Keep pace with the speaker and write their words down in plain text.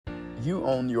You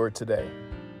own your today.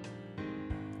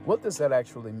 What does that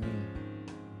actually mean?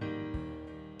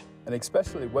 And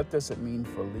especially, what does it mean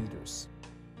for leaders?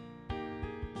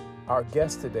 Our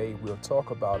guest today will talk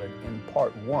about it in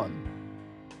part 1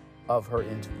 of her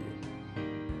interview.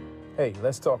 Hey,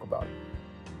 let's talk about it.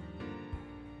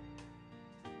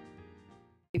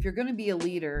 If you're going to be a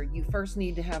leader, you first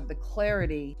need to have the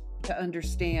clarity to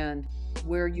understand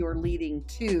where you're leading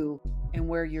to and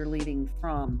where you're leading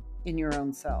from in your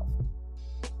own self.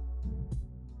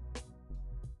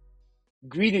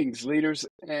 Greetings, leaders,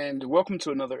 and welcome to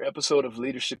another episode of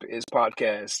Leadership is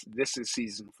Podcast. This is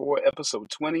season 4, episode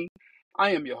 20.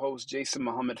 I am your host, Jason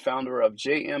Muhammad, founder of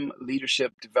JM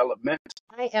Leadership Development.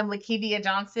 I am Lakeivia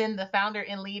Johnson, the founder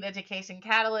and lead education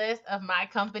catalyst of my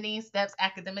company, Steps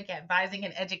Academic Advising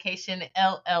and Education,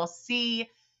 LLC.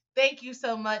 Thank you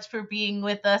so much for being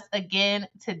with us again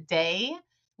today.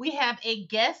 We have a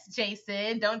guest,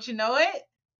 Jason. Don't you know it?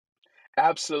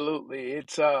 Absolutely.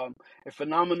 It's a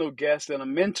phenomenal guest and a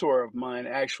mentor of mine,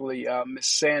 actually, Miss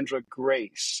Sandra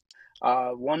Grace.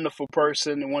 Wonderful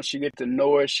person. And once you get to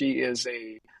know her, she is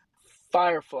a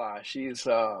firefly. She's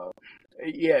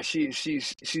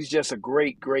she's just a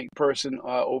great person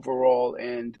overall,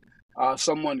 and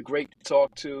someone great to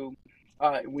talk to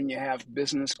when you have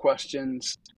business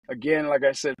questions. Again, like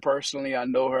I said, personally, I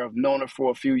know her. I've known her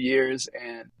for a few years,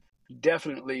 and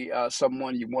definitely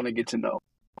someone you want to get to know.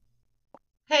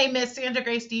 Hey, Miss Sandra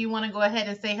Grace, do you want to go ahead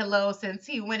and say hello since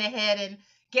he went ahead and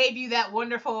gave you that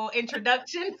wonderful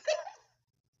introduction?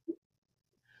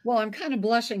 Well, I'm kind of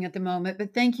blushing at the moment,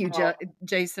 but thank you,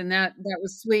 Jason. That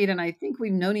was sweet, and I think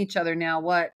we've known each other now.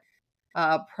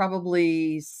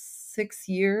 Probably 6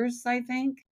 years, I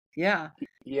think. Yeah.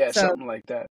 Yeah, So, something like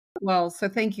that. well, so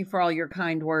thank you for all your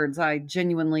kind words. I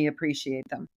genuinely appreciate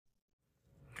them.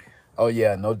 Oh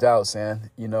yeah, no doubt,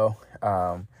 Sam.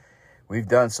 We've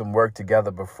done some work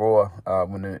together before.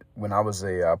 When I was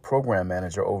a program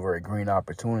manager over at Green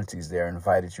Opportunities there,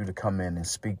 invited you to come in and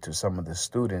speak to some of the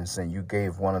students, and you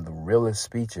gave one of the realest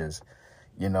speeches,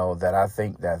 that I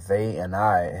think that they and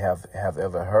I have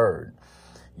ever heard,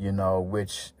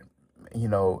 which,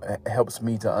 helps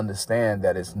me to understand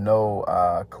that it's no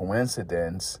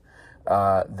coincidence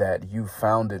that you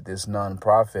founded this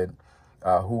nonprofit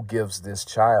who gives this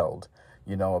child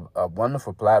a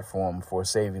wonderful platform for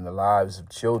saving the lives of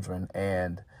children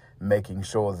and making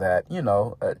sure that,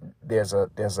 there's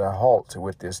a halt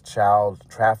with this child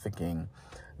trafficking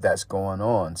that's going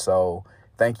on. So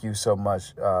thank you so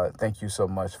much. Thank you so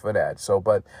much for that. So,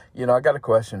 but, I got a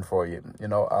question for you.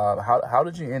 How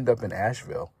did you end up in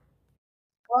Asheville?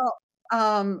 Well,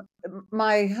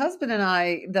 my husband and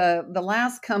I, the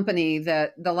last company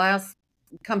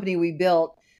we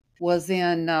built was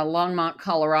in Longmont,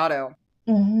 Colorado.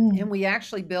 Mm-hmm. And we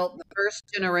actually built the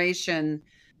first generation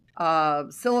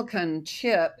silicon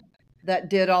chip that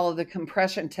did all of the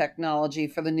compression technology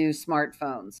for the new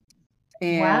smartphones.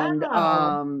 And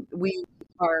Wow.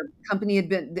 our company had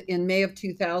been, in May of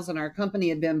 2000, our company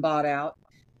had been bought out.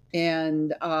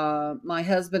 And my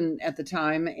husband at the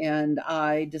time and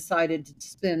I decided to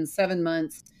spend 7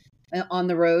 months on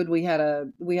the road. We had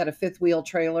a fifth wheel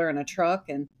trailer and a truck,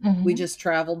 and we just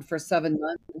traveled for 7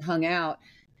 months and hung out.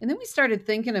 And then we started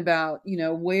thinking about,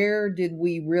 where did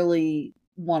we really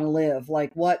want to live?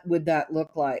 Like, what would that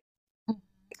look like?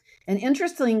 And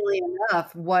interestingly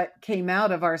enough, what came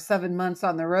out of our 7 months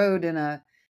on the road in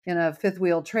a fifth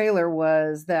wheel trailer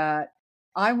was that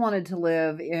I wanted to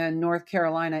live in North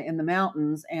Carolina in the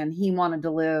mountains, and he wanted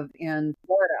to live in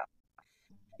Florida.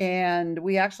 And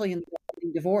we actually ended up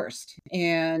getting divorced,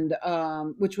 and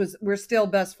we're still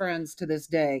best friends to this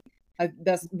day.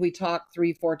 We talk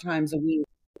 3-4 times a week.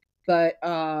 But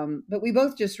we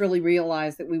both just really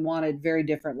realized that we wanted very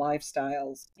different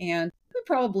lifestyles, and we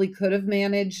probably could have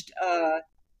managed,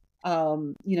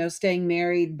 staying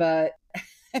married, but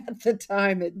at the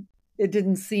time it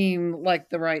didn't seem like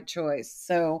the right choice.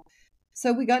 So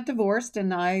we got divorced,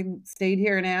 and I stayed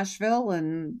here in Asheville,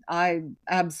 and I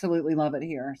absolutely love it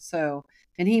here. So,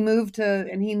 and he moved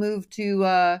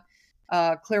to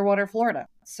Clearwater, Florida.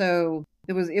 So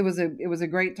it was a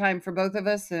great time for both of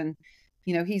us, and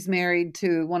he's married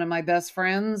to one of my best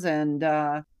friends, and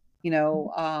and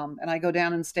I go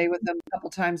down and stay with them a couple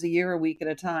times a year, a week at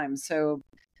a time. So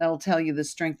that'll tell you the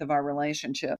strength of our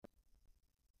relationship.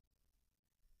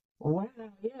 Wow,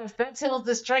 yes, that tells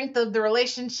the strength of the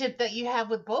relationship that you have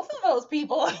with both of those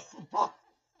people.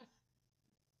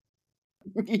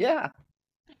 Yeah.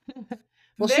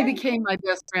 Well, she became my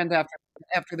best friend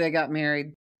after they got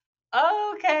married.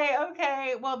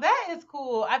 Okay. Well, that is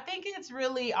cool. I think it's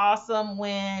really awesome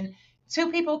when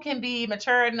two people can be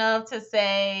mature enough to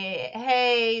say,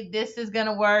 hey, this is going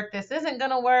to work, this isn't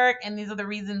going to work, and these are the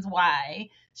reasons why.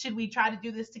 Should we try to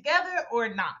do this together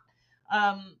or not?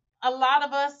 A lot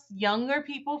of us younger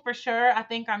people, for sure, I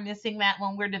think are missing that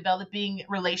when we're developing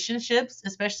relationships,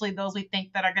 especially those we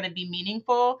think that are going to be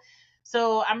meaningful.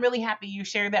 So I'm really happy you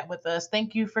shared that with us.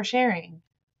 Thank you for sharing.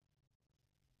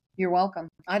 You're welcome.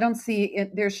 I don't see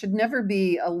it. There should never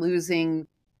be a losing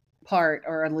part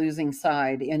or a losing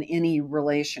side in any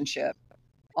relationship.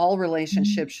 All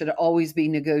relationships should always be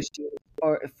negotiated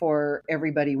for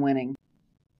everybody winning.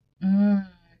 Mm.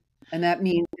 And that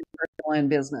means in personal and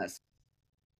business.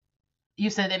 You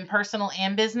said in personal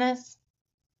and business?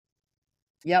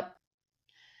 Yep.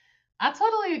 I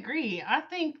totally agree. I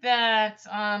think that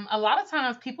a lot of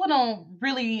times people don't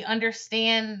really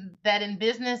understand that in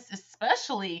business,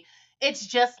 especially, it's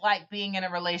just like being in a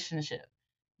relationship.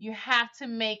 You have to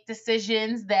make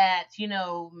decisions that,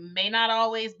 may not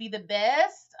always be the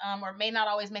best, or may not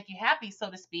always make you happy, so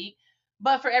to speak.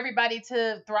 But for everybody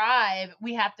to thrive,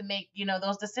 we have to make,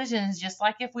 those decisions just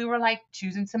like if we were like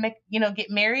choosing to make, get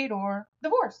married or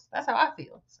divorce. That's how I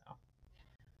feel. So.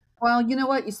 Well, you know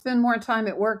what? You spend more time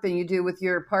at work than you do with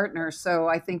your partner. So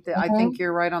I think Mhm.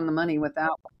 you're right on the money with that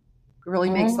one. It really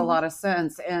makes a Mhm. lot of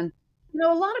sense. And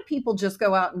a lot of people just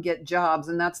go out and get jobs,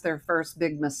 and that's their first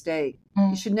big mistake.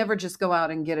 You should never just go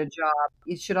out and get a job.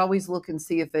 You should always look and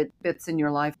see if it fits in your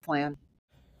life plan.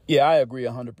 Yeah, I agree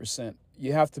 100%.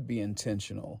 You have to be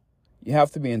intentional. You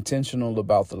have to be intentional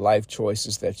about the life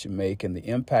choices that you make and the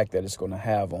impact that it's going to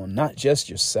have on not just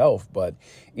yourself, but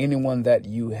anyone that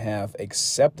you have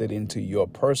accepted into your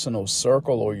personal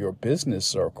circle or your business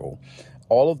circle.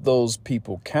 All of those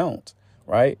people count,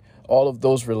 right? All of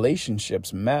those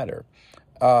relationships matter.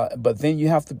 But then you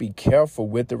have to be careful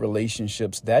with the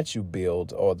relationships that you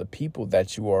build or the people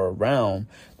that you are around,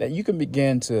 that you can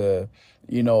begin to,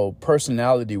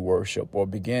 personality worship or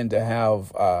begin to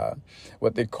have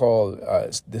what they call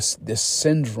this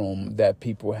syndrome that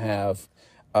people have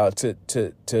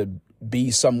to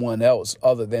be someone else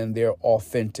other than their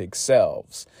authentic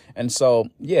selves. And so,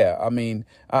 yeah, I mean,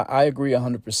 I agree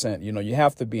 100%. You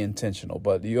have to be intentional,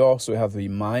 but you also have to be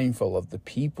mindful of the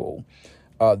people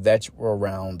that you're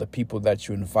around, the people that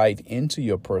you invite into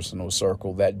your personal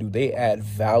circle, that do they add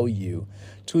value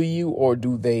to you or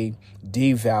do they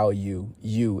devalue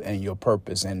you and your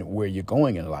purpose and where you're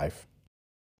going in life?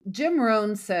 Jim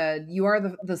Rohn said, "You are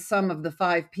the sum of the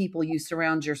five people you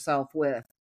surround yourself with."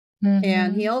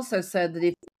 And he Mhm. also said that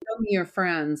if you show me your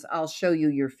friends, I'll show you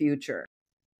your future.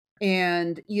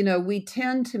 And, we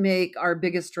tend to make our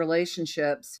biggest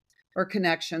relationships or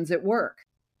connections at work.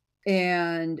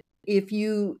 And if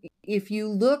you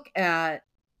look at,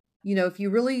 if you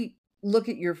really look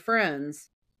at your friends,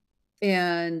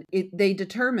 and they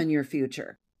determine your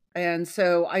future. And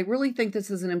so I really think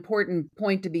this is an important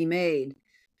point to be made.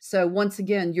 So once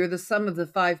again, you're the sum of the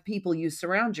five people you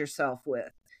surround yourself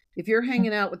with. If you're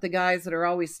hanging out with the guys that are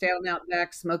always standing out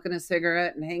back smoking a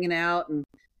cigarette and hanging out,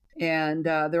 and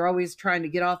they're always trying to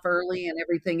get off early and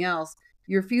everything else,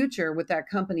 your future with that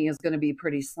company is going to be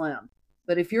pretty slim.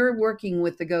 But if you're working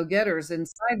with the go-getters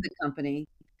inside the company,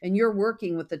 and you're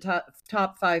working with the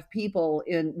top five people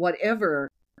in whatever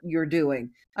you're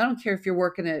doing, I don't care if you're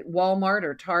working at Walmart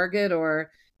or Target or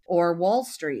Wall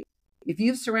Street. If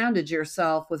you've surrounded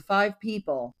yourself with five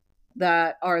people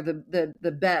that are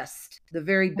the best, the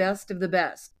very best of the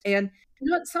best, and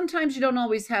sometimes you don't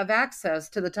always have access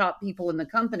to the top people in the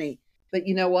company, but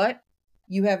you know what?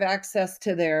 You have access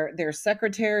to their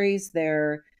secretaries,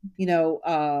 the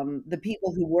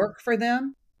people who work for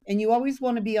them, and you always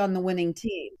want to be on the winning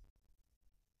team.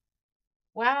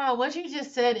 Wow, what you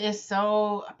just said is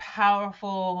so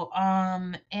powerful.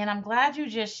 And I'm glad you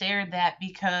just shared that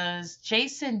because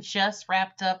Jason just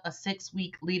wrapped up a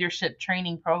 6-week leadership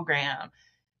training program.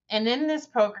 And in this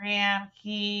program,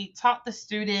 he taught the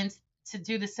students to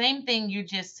do the same thing you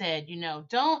just said.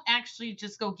 Don't actually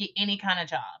just go get any kind of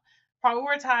job.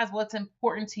 Prioritize what's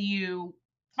important to you.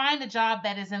 Find a job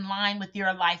that is in line with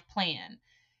your life plan.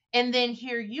 And then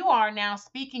here you are now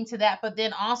speaking to that, but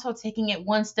then also taking it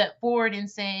one step forward and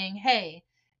saying, hey,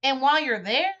 and while you're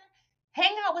there,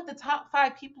 hang out with the top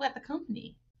 5 people at the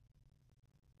company.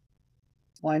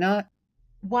 Why not?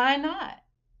 Why not?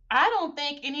 I don't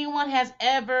think anyone has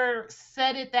ever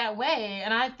said it that way.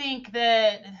 And I think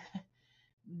that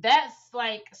that's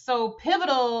like so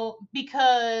pivotal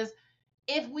because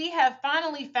if we have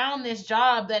finally found this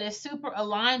job that is super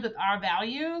aligned with our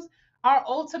values, our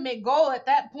ultimate goal at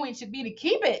that point should be to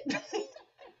keep it.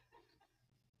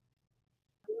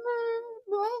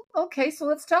 Well, okay, so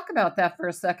let's talk about that for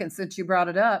a second since you brought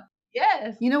it up.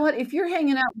 Yes. You know what? If you're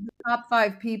hanging out with the top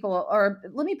 5 people, or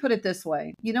let me put it this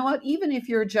way, you know what? Even if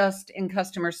you're just in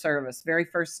customer service, very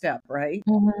first step, right?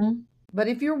 Mhm. But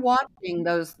if you're watching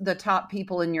the top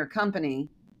people in your company,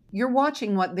 you're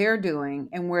watching what they're doing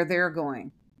and where they're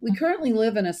going. We currently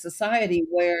live in a society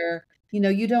where,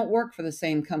 you don't work for the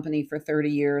same company for 30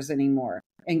 years anymore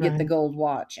and get the Right. gold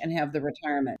watch and have the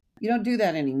retirement. You don't do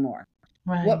that anymore.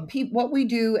 Right. What we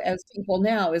do as people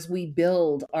now is we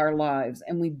build our lives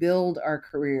and we build our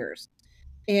careers.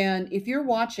 And if you're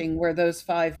watching where those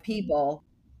 5 people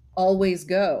always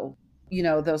go,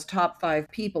 those top 5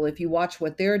 people, if you watch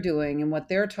what they're doing and what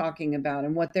they're talking about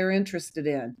and what they're interested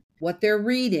in, what they're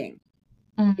reading,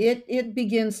 Mm. it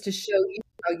begins to show you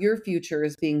how your future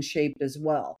is being shaped as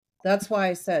well. That's why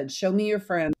I said, show me your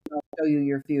friends, and I'll show you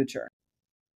your future.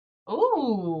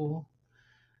 Ooh.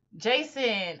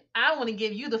 Jason, I want to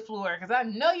give you the floor because I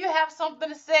know you have something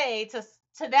to say to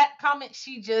that comment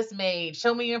she just made.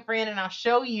 Show me your friend and I'll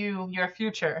show you your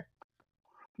future.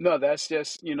 No, that's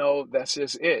just, that's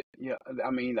just it. Yeah,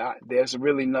 I mean, there's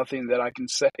really nothing that I can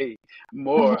say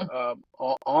more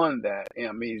on that.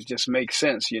 I mean, it just makes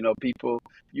sense. People,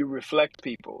 you reflect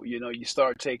people. You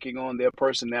start taking on their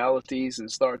personalities and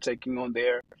start taking on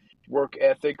their work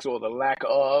ethics or the lack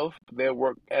of their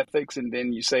work ethics, and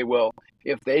then you say, well,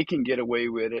 if they can get away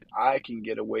with it, I can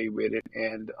get away with it.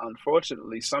 And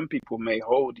unfortunately, some people may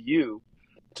hold you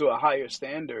to a higher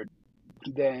standard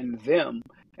than them.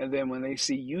 And then when they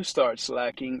see you start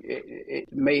slacking,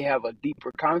 it may have a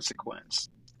deeper consequence,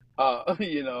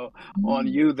 you know, on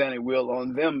Mhm. you than it will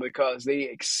on them because they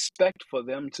expect for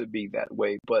them to be that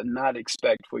way, but not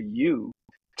expect for you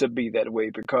to be that way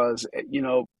because,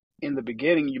 in the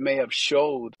beginning, you may have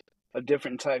showed a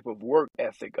different type of work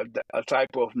ethic, a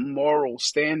type of moral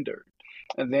standard.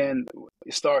 And then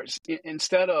it starts,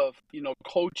 instead of,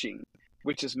 coaching,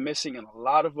 which is missing in a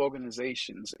lot of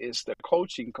organizations, is the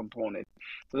coaching component.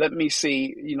 Let me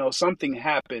see, something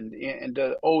happened, and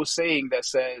the old saying that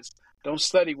says, don't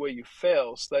study where you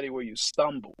fell, study where you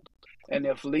stumbled. And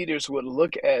if leaders would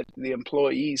look at the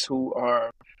employees who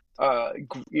are,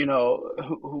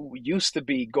 who used to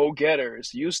be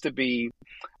go-getters, used to be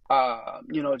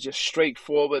just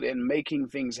straightforward and making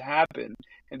things happen.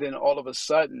 And then all of a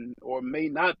sudden, or may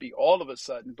not be all of a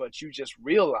sudden, but you just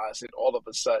realize it all of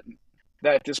a sudden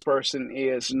that this person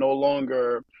is no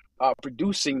longer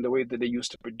producing the way that they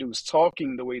used to produce,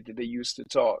 talking the way that they used to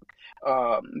talk,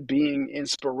 being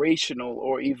inspirational,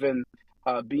 or even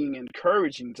being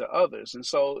encouraging to others. And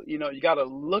so, you got to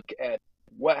look at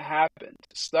what happened,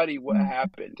 study what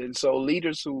happened. And so,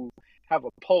 leaders who have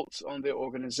a pulse on their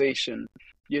organization,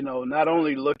 not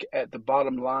only look at the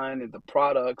bottom line and the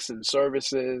products and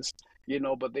services,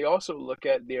 but they also look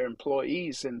at their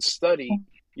employees and study,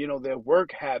 their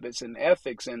work habits and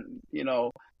ethics. And,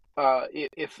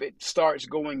 if it starts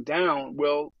going down,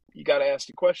 well, you got to ask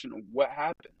the question, what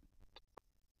happened?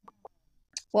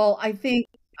 Well, I think,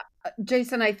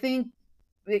 Jason, I think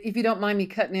if you don't mind me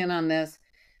cutting in on this,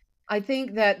 I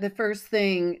think that the first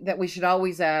thing that we should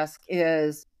always ask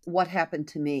is what happened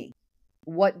to me?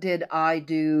 What did I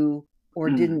do or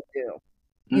Mm, didn't do?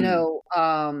 You mm, know,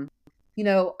 um,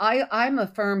 I'm a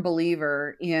firm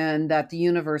believer in that the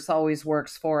universe always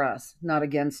works for us, not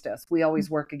against us. We always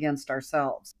work against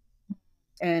ourselves.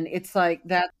 And it's like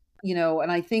that,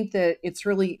 and I think that it's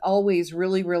really always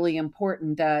really, really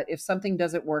important that if something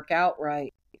doesn't work out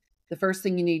right, the first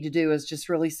thing you need to do is just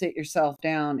really sit yourself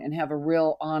down and have a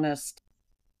real honest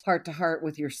heart to heart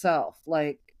with yourself.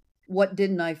 Like, what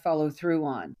didn't I follow through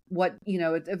on? What,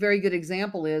 a very good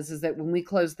example is that when we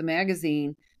closed the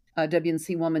magazine,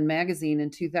 WNC Woman magazine in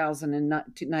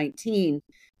 2019,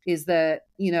 is that,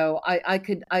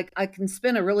 I can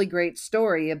spin a really great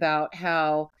story about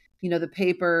how, the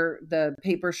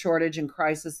paper shortage and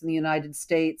crisis in the United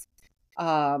States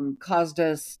caused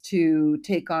us to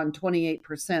take on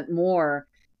 28% more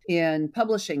in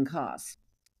publishing costs.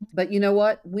 But you know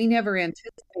what? We never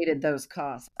anticipated those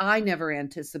costs. I never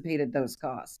anticipated those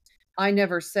costs. I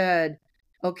never said,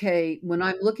 okay, when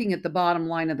I'm looking at the bottom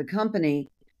line of the company,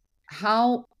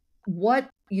 how,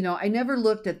 I never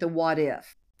looked at the what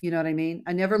if. You know what I mean?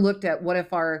 I never looked at what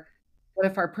if our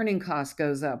printing cost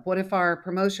goes up? What if our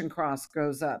promotion cost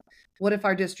goes up? What if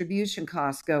our distribution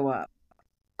costs go up?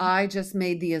 I just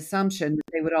made the assumption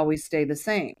that they would always stay the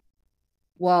same.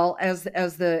 Well, as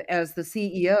the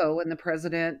CEO and the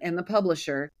president and the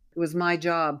publisher, it was my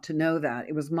job to know that.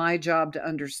 It was my job to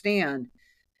understand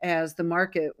as the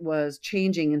market was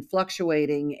changing and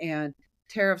fluctuating and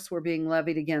tariffs were being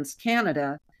levied against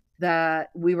Canada that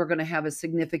we were going to have a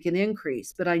significant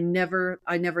increase, but I never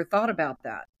thought about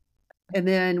that. And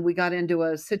then we got into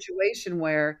a situation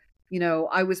where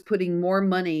I was putting more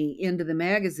money into the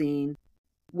magazine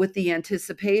with the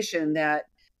anticipation that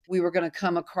we were going to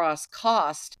come across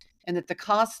cost, and that the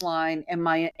cost line and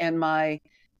my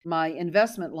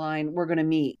investment line were going to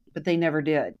meet, but they never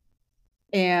did.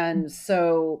 And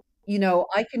so,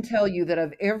 I can tell you that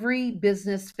of every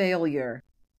business failure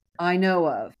I know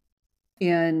of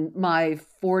in my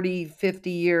 40, 50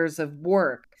 years of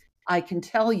work, I can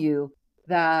tell you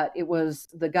that it was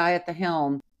the guy at the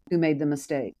helm who made the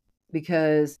mistake,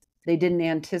 because they didn't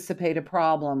anticipate a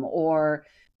problem, or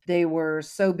they were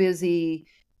so busy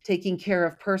taking care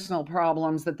of personal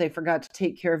problems that they forgot to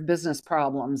take care of business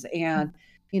problems. And,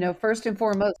 first and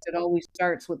foremost, it always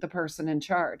starts with the person in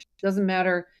charge. Doesn't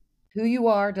matter who you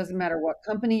are, doesn't matter what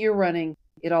company you're running,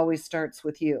 it always starts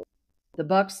with you. The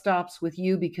buck stops with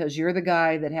you because you're the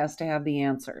guy that has to have the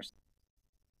answers.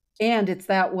 And it's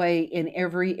that way in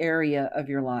every area of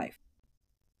your life.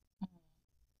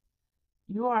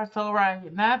 You are so right.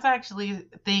 And that's actually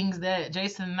things that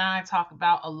Jason and I talk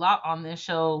about a lot on this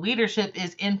show. Leadership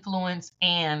is influence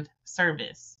and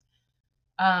service.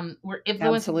 We're influencing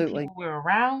the Absolutely. people we're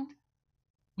around.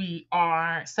 We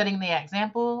are setting the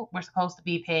example. We're supposed to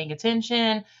be paying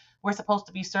attention. We're supposed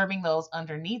to be serving those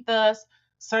underneath us.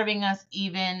 Serving us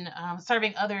even,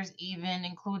 serving others even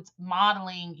includes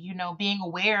modeling, being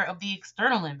aware of the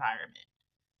external environment.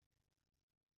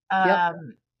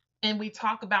 Yep. And we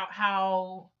talk about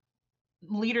how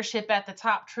leadership at the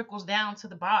top trickles down to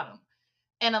the bottom.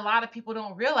 And a lot of people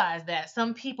don't realize that.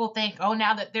 Some people think, oh,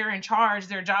 now that they're in charge,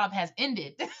 their job has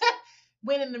ended.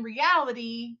 When in the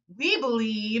reality, we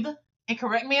believe, and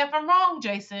correct me if I'm wrong,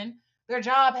 Jason, their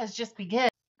job has just begun.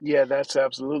 Yeah, that's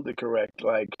absolutely correct.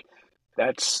 Like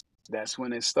that's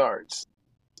when it starts.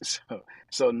 So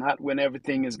so not when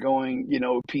everything is going,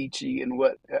 peachy and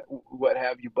what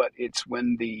have you, but it's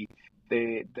when the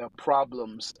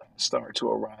problems start to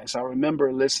arise. I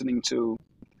remember listening to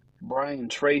Brian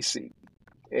Tracy,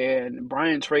 and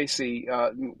Brian Tracy,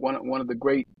 one of the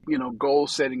great goal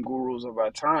setting gurus of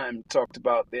our time, talked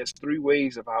about there's three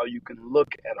ways of how you can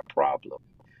look at a problem.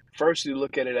 First, you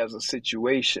look at it as a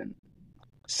situation.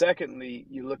 Secondly,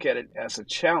 you look at it as a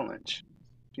challenge.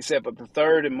 He said, but the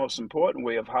third and most important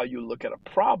way of how you look at a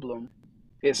problem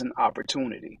is an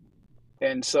opportunity.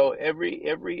 And so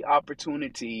every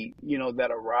opportunity,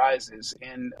 that arises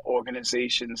in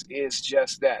organizations is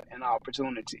just that, an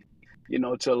opportunity,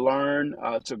 to learn,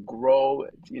 to grow,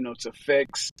 to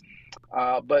fix.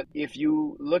 But if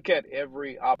you look at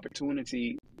every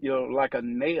opportunity, like a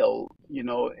nail,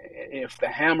 if the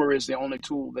hammer is the only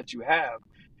tool that you have,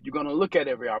 you're going to look at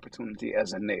every opportunity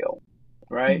as a nail,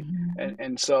 right? And Mhm.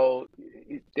 and so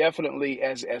definitely,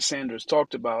 as Sandra's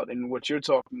talked about, and what you're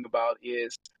talking about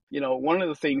is, one of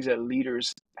the things that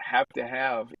leaders have to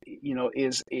have,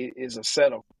 is a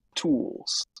set of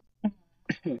tools,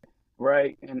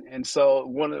 right? And so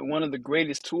one of the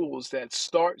greatest tools that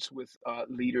starts with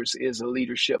leaders is a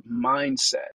leadership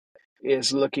mindset.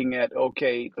 Is looking at,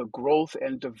 okay, the growth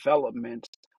and development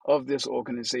of this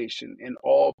organization and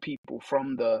all people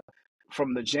from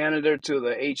the janitor to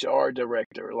the HR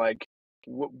director. Like,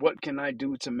 what can I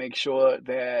do to make sure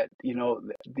that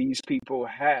these people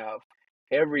have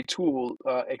every tool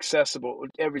accessible,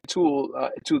 every tool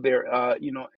to their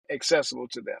accessible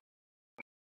to them.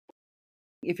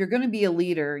 If you're going to be a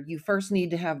leader, you first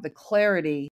need to have the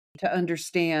clarity to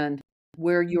understand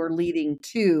where you're leading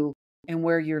to and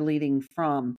where you're leading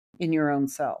from in your own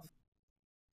self.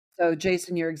 So,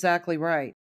 Jason, you're exactly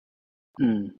right.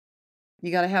 Mm,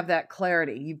 You got to have that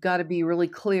clarity. You've got to be really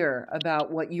clear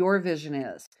about what your vision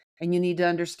is, and you need to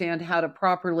understand how to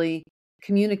properly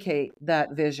communicate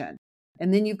that vision.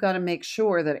 And then you've got to make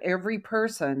sure that every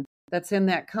person that's in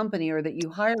that company or that you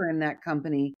hire in that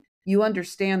company, you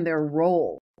understand their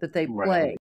role that they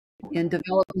play right, in right,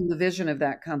 developing the vision of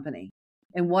that company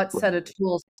and what set right. of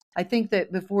tools. I think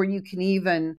that before you can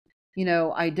even,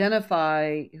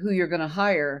 identify who you're going to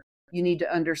hire, you need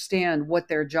to understand what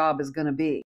their job is going to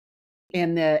be.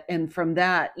 And from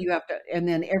that, you have to, and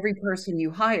then every person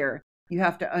you hire, you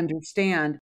have to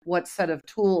understand what set of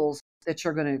tools that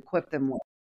you're going to equip them with.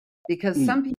 Because Mm,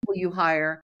 some people you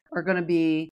hire are going to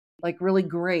be like really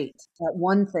great at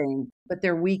one thing, but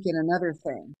they're weak in another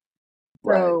thing.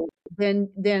 right, So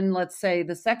then let's say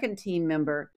the second team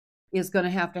member is going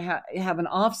to have an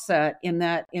offset in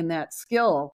that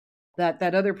skill that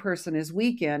that other person is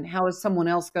weak in. How is someone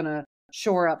else going to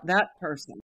shore up that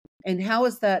person? And how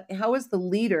is the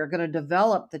leader going to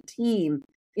develop the team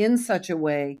in such a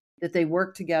way that they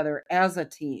work together as a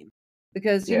team?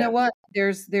 Because you know yeah. what?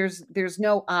 There's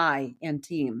no I in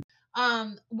team.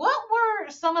 What were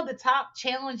some of the top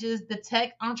challenges the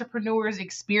tech entrepreneurs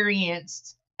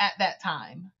experienced at that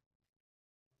time?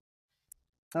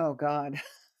 Oh God.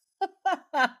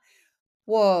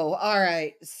 Whoa. All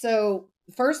right. So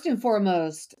first and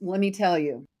foremost, let me tell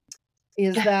you,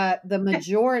 is that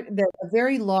a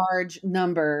very large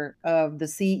number of the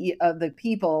CE of the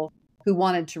people who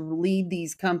wanted to lead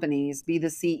these companies, be the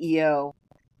CEO,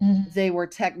 Mhm. they were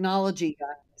technology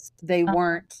guys. They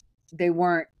weren't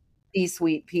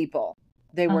C-suite people.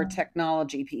 They were Uh,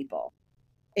 technology people.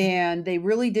 And they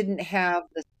really didn't have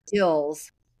the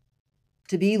skills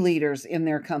to be leaders in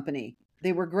their company.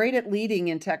 They were great at leading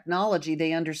in technology.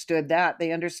 They understood that.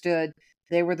 They understood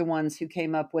they were the ones who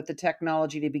came up with the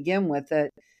technology to begin with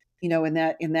that,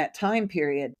 in that time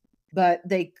period. But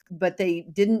they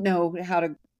didn't know how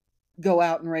to go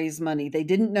out and raise money. They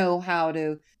didn't know how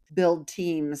to build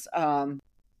teams.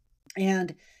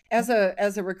 And as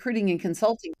a recruiting and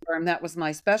consulting firm, that was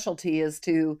my specialty, is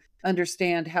to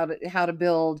understand how to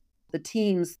build the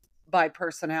teams by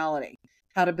personality,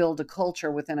 how to build a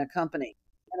culture within a company.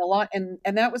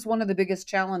 And that was one of the biggest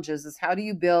challenges, is how do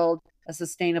you build a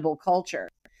sustainable culture?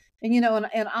 And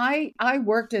I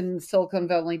worked in Silicon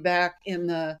Valley back in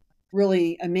the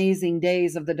really amazing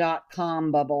days of the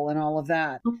dot-com bubble and all of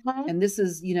that. okay. And this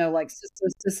is, like Cisco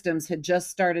Systems had just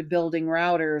started building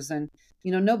routers, and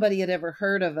nobody had ever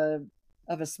heard of a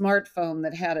smartphone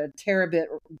that had a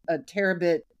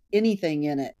terabit anything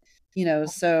in it.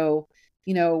 So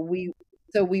you know we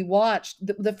we watched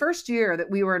the first year that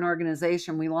we were an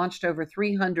organization. We launched over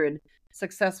 300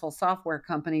 successful software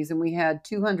companies, and we had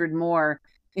 200 more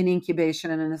in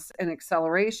incubation and in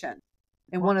acceleration.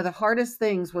 And Wow. one of the hardest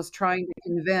things was trying to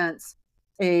convince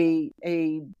a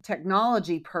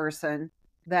technology person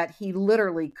that he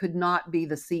literally could not be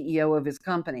the CEO of his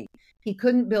company. He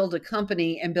couldn't build a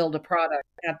company and build a product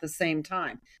at the same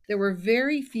time. There were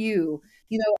very few,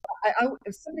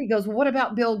 if somebody goes, well, what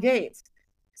about Bill Gates?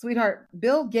 Sweetheart,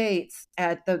 Bill Gates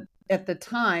at the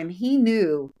time, he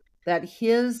knew that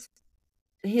his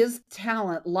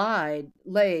talent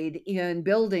laid in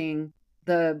building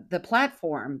the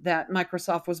platform that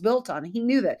Microsoft was built on. He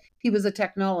knew that. He was a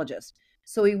technologist.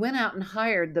 So he went out and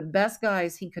hired the best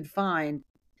guys he could find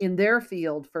in their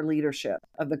field for leadership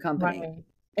of the company. Right.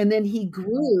 And then he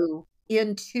grew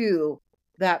into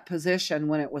that position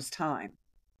when it was time.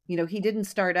 He didn't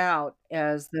start out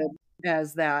as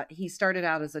that. He started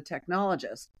out as a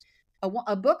technologist.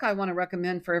 A book I want to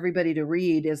recommend for everybody to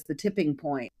read is The Tipping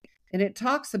Point. And it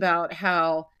talks about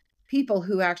how people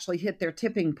who actually hit their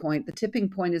tipping point, the tipping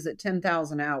point is at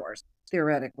 10,000 hours,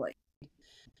 theoretically.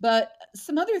 But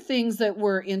some other things that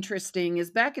were interesting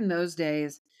is back in those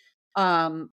days,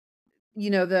 um,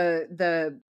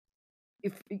 the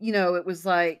if it was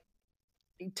like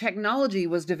technology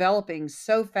was developing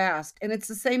so fast, and it's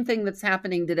the same thing that's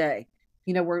happening today.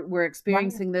 We're Right.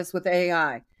 experiencing this with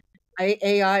AI.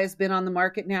 AI has been on the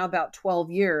market now about 12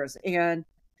 years, and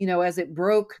as it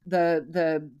broke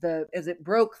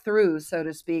through, so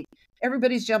to speak,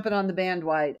 everybody's jumping on the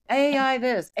bandwagon. AI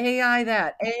this, AI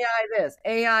that, AI this,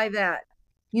 AI that.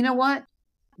 You know what?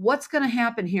 What's going to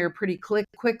happen here pretty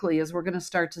quickly is we're going to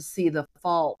start to see the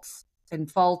faults and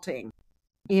faulting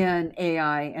in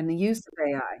AI and the use of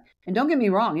AI. And don't get me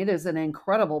wrong, it is an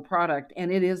incredible product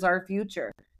and it is our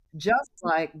future. Just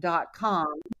like .com,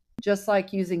 just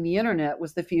like using the internet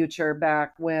was the future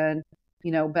back when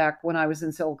I was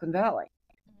in Silicon Valley.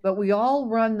 But we all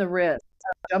run the risk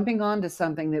of jumping onto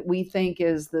something that we think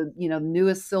is the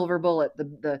newest silver bullet,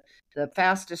 the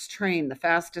fastest train, the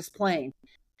fastest plane.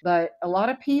 But a lot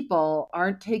of people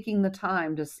aren't taking the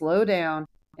time to slow down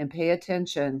and pay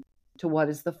attention to what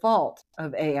is the fault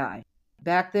of AI.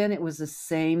 Back then, it was the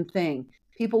same thing.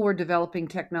 People were developing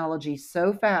technology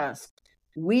so fast.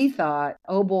 We thought,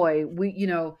 oh boy,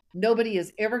 nobody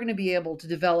is ever going to be able to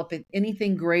develop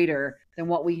anything greater than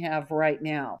what we have right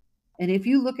now. And if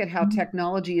you look at how Mhm.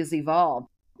 technology has evolved,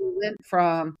 we went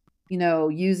from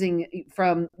using,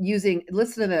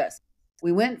 listen to this.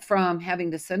 We went from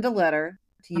having to send a letter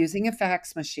to using a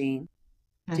fax machine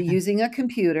to using a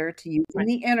computer to using Right.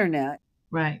 the internet.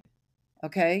 Right.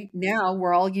 Okay. Now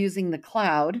we're all using the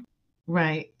cloud.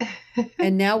 Right.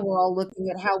 And now we're all looking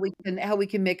at how we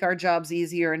can make our jobs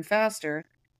easier and faster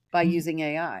by Mhm. using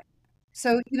AI.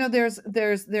 So, there's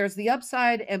the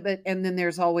upside, and then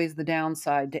there's always the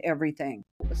downside to everything.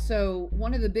 So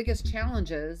one of the biggest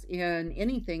challenges in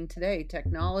anything today,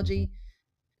 technology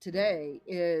today,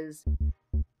 is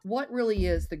what really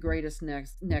is the greatest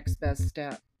next best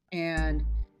step. And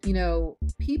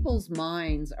people's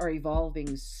minds are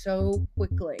evolving so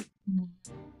quickly. Mhm.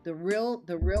 The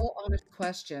real honest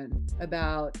question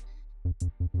about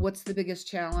what's the biggest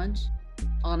challenge,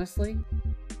 honestly,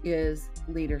 is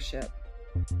leadership.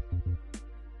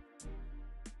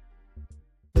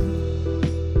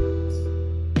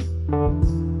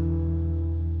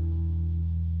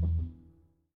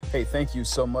 Hey, thank you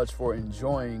so much for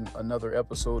enjoying another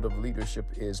episode of Leadership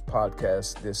Is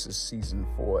Podcast. This is season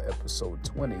 4, episode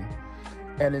 20,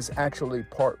 and it's actually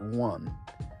part 1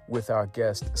 with our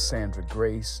guest, Sandra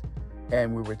Grace.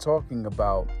 And we were talking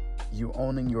about you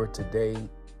owning your today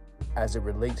as it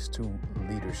relates to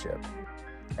leadership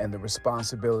and the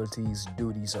responsibilities,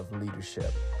 duties of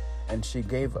leadership. And she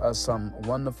gave us some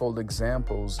wonderful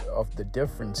examples of the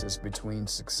differences between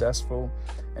successful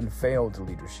and failed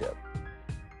leadership.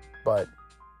 But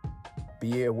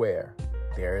be aware,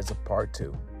 there is a part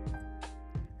 2.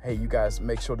 Hey, you guys,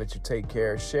 make sure that you take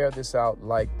care. Share this out,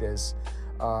 like this,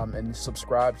 and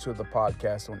subscribe to the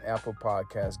podcast on Apple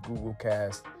Podcasts, Google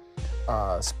Cast,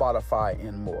 Spotify,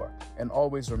 and more. And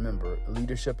always remember,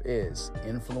 leadership is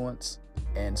influence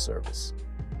and service.